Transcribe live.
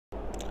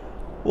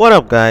What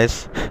up,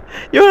 guys?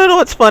 You wanna know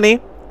what's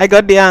funny? I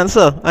got the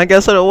answer, and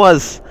guess what it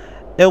was?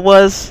 It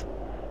was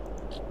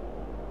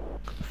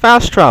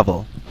fast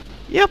travel.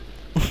 Yep.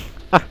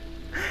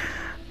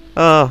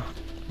 Oh,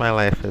 my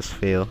life has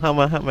failed. How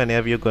many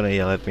of you gonna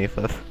yell at me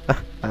for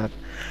that?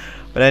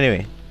 But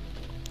anyway,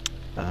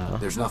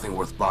 There's nothing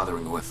worth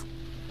bothering with.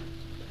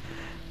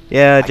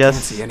 yeah, I can't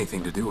see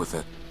anything to do with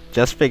it.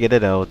 just figured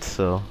it out.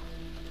 So,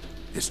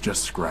 It's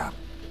just scrap.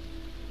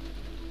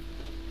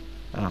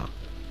 oh.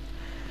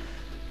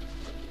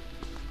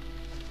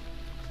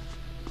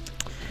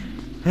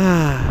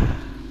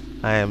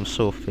 I am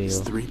so It's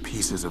failed. 3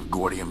 pieces of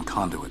Gordium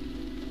conduit.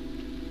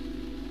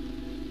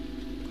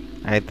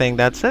 I think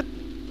that's it.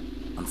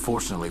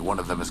 Unfortunately, one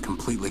of them is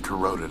completely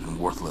corroded and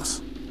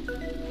worthless.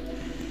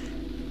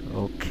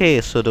 Okay,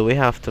 so do we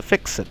have to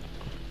fix it?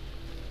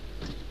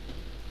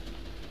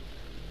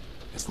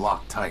 It's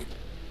locked tight.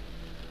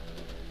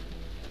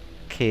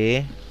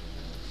 Okay.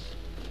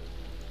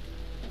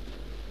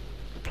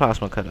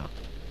 Plasma cutter.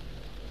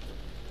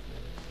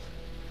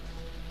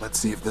 Let's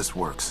see if this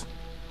works.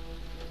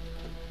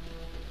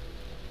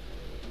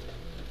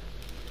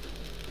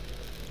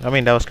 I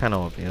mean, that was kind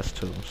of obvious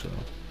too, so.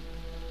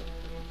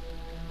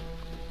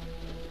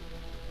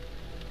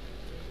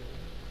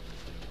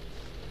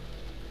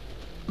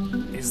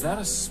 Is that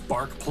a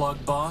spark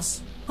plug,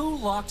 boss? Who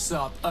locks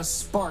up a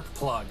spark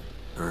plug?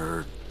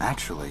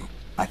 Actually,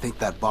 I think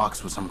that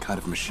box was some kind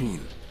of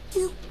machine.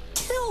 You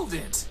killed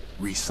it!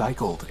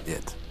 Recycled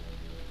it.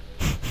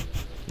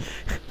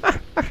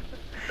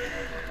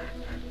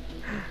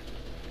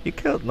 You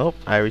killed? Nope,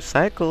 I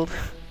recycled.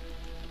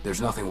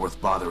 There's nothing worth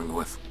bothering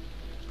with.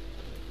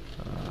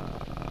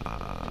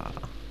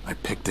 I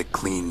picked it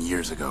clean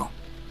years ago.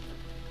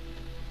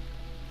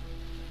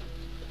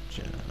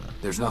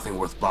 There's nothing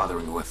worth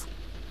bothering with.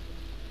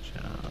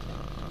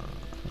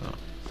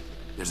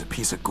 There's a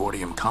piece of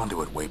Gordium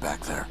conduit way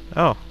back there.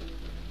 Oh.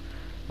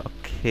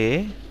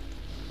 Okay.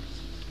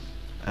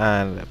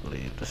 And I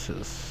believe this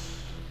is...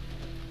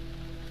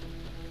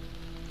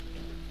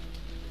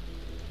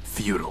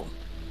 Futile.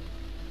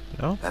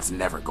 No? That's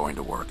never going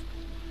to work.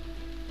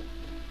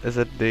 Is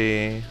it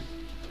the...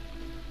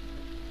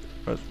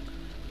 what's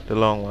the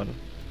long one?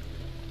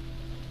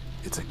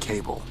 It's a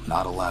cable,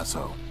 not a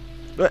lasso.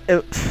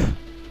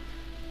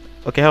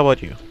 Okay, how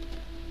about you?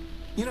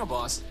 You know,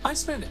 boss, I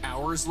spend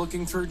hours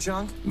looking through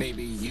junk.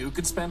 Maybe you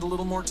could spend a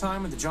little more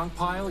time in the junk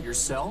pile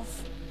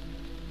yourself?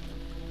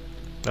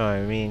 No,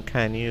 I mean,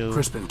 can you...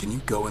 Crispin, can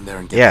you go in there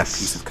and get Yes. that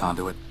piece of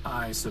conduit?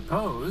 I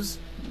suppose.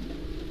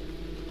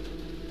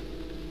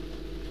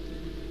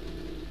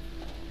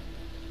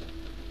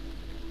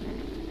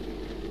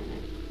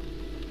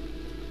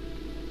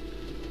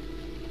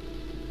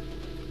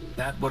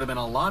 That would have been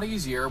a lot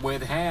easier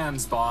with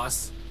hands,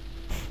 boss.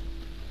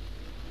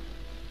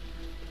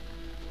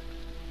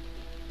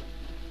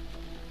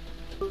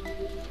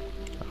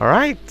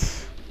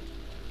 Alright.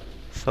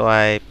 So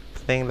I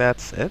think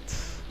that's it.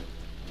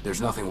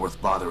 There's nothing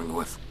worth bothering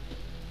with.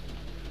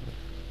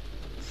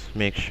 Let's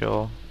make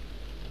sure.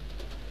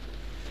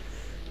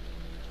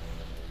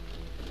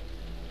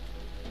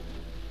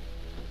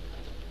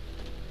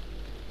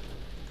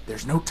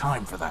 There's no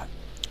time for that.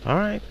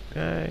 Alright,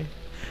 okay.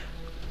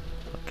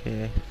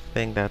 Okay, I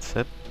think that's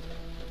it.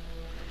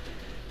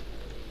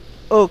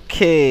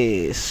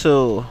 Okay,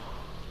 so...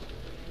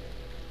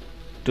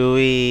 do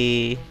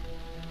we...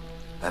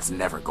 That's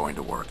never going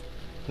to work.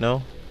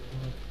 No?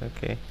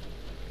 Okay.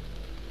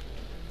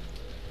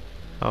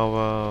 How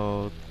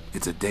about...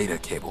 It's a data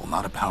cable,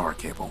 not a power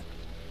cable.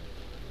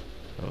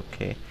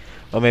 okay.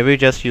 Or maybe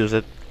just use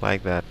it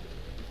like that.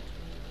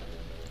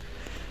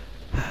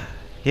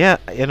 Yeah,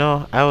 you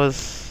know, I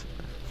was...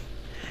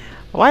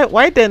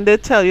 Why didn't they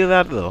tell you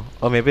that though?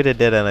 Or maybe they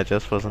did and I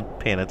just wasn't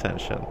paying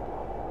attention.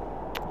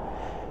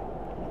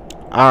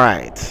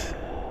 Alright.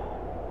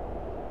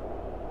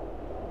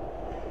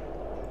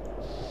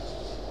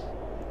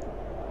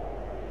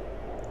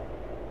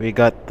 We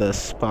got the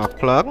spark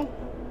plug.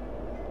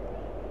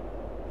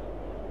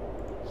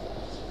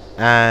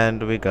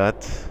 And we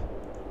got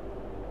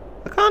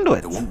the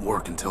conduit. It won't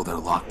work until they're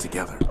locked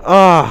together.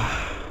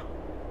 Ah.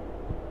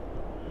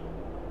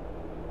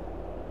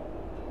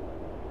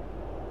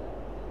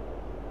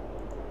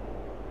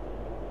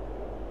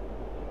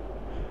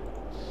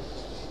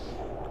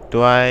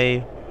 Do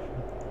I...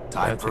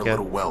 Time for a together?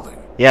 little welding.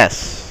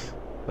 Yes.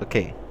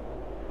 Okay.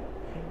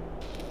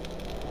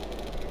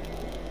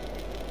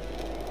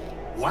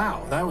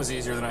 Wow, that was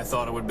easier than I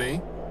thought it would be.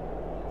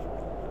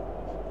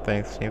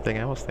 Thanks. Same thing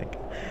I was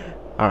thinking.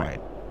 Alright.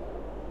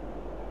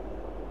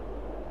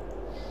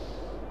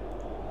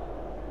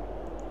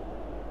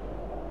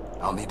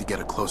 I'll need to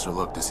get a closer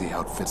look to see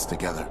how it fits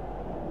together.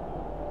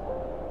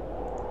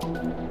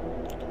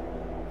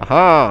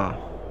 Aha.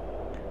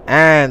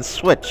 And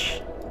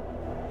switch.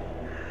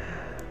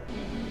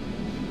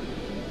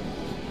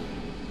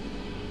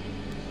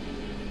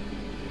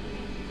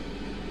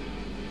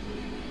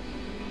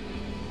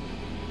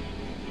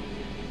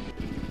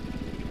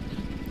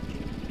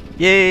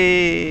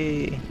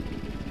 Yay!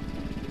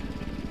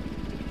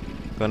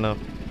 gonna...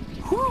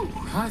 Whew!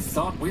 I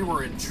thought we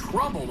were in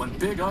trouble when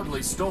Big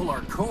Ugly stole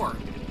our core.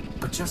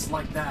 But just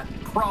like that,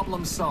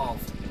 problem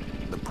solved.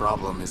 The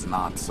problem is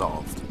not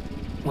solved.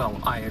 Well,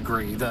 I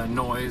agree. The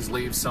noise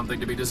leaves something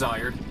to be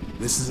desired.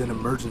 This is an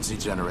emergency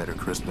generator,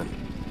 Crispin.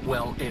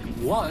 Well, it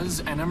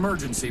was an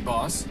emergency,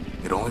 boss.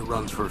 It only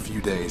runs for a few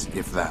days,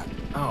 if that.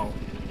 Oh.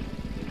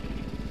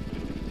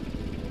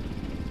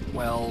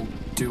 Well,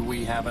 do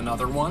we have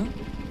another one?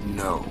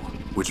 No,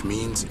 which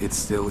means it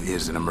still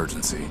is an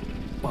emergency.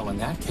 Well, in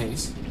that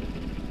case,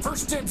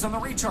 first dibs on the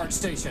recharge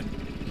station.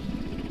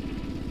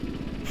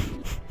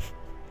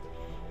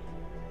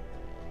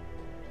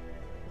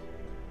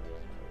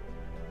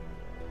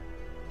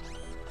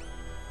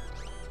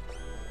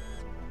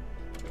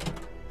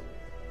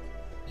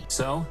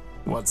 So,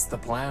 what's the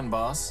plan,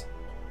 boss?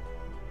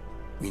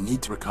 We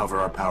need to recover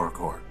our power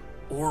core.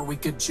 Or we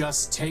could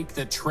just take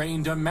the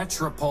train to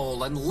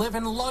Metropole and live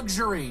in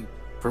luxury.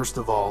 First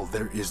of all,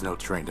 there is no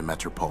train to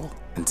Metropole.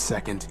 And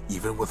second,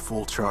 even with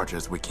full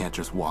charges, we can't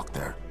just walk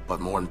there. But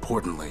more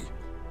importantly,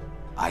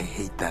 I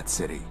hate that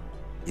city.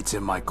 It's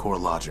in my core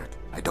logic.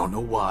 I don't know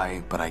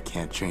why, but I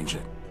can't change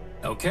it.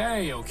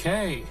 Okay,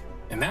 okay.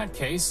 In that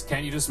case,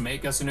 can't you just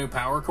make us a new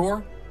power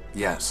core?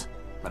 Yes,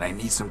 but I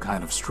need some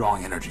kind of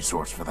strong energy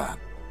source for that.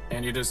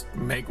 And you just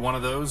make one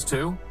of those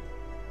too?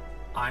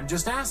 I'm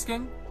just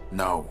asking.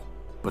 No,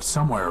 but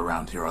somewhere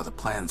around here are the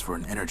plans for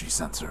an energy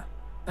sensor.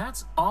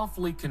 That's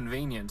awfully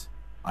convenient.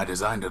 I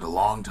designed it a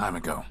long time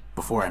ago,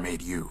 before I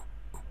made you.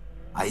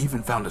 I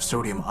even found a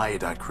sodium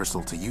iodide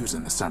crystal to use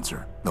in the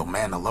sensor, though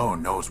man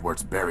alone knows where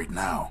it's buried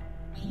now.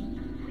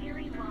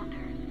 Weary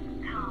wanderers,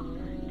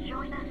 come,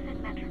 join us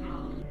in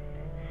Metropole,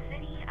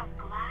 city of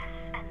glass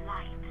and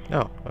light.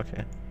 Oh,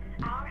 okay.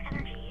 Our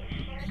energy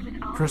is shared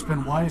with all.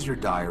 Crispin, why is your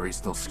diary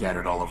still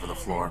scattered all over the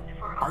floor?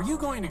 Are you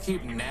going to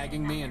keep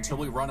nagging me until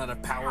we run out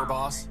of power,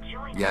 boss?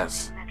 Join Yes.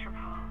 us in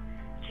Metropole.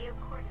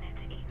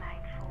 Geocoordinate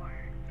 894.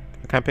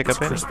 I can't pick It's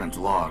up any. Crispin's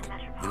log.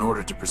 In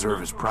order to preserve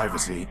his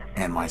privacy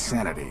and my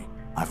sanity,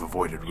 I've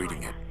avoided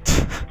reading it.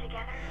 Together,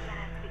 let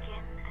us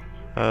begin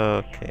a new.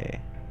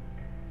 Okay.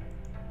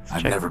 Let's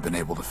I've check. never been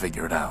able to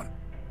figure it out.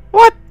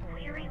 What?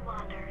 Weary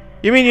wanderers,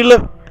 You mean you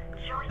live...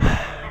 join us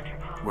in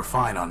Metropole. We're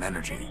fine on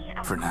energy, City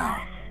of for now.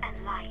 glass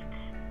and light.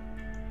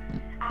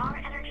 Our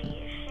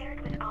energy is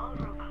shared with all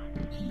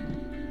robots.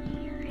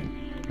 Here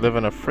is Live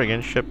in a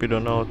friggin' ship you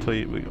don't know till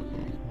you...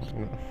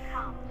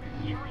 come,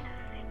 join us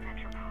in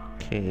Metropole.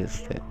 Okay,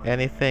 is there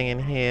anything in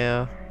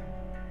here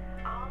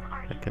All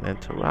are I can equal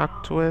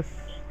interact and with?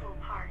 equal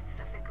parts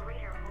of the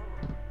greater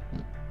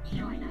whole.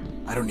 Join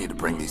us. I don't need to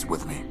bring these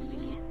with me.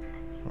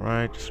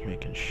 Right, just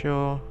making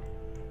sure.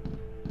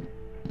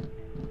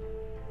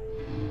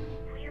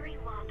 Weary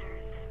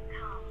wanderers,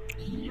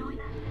 come, join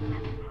us in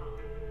Metropole,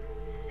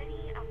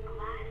 city of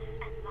glass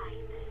and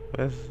light.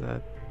 Where's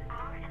that?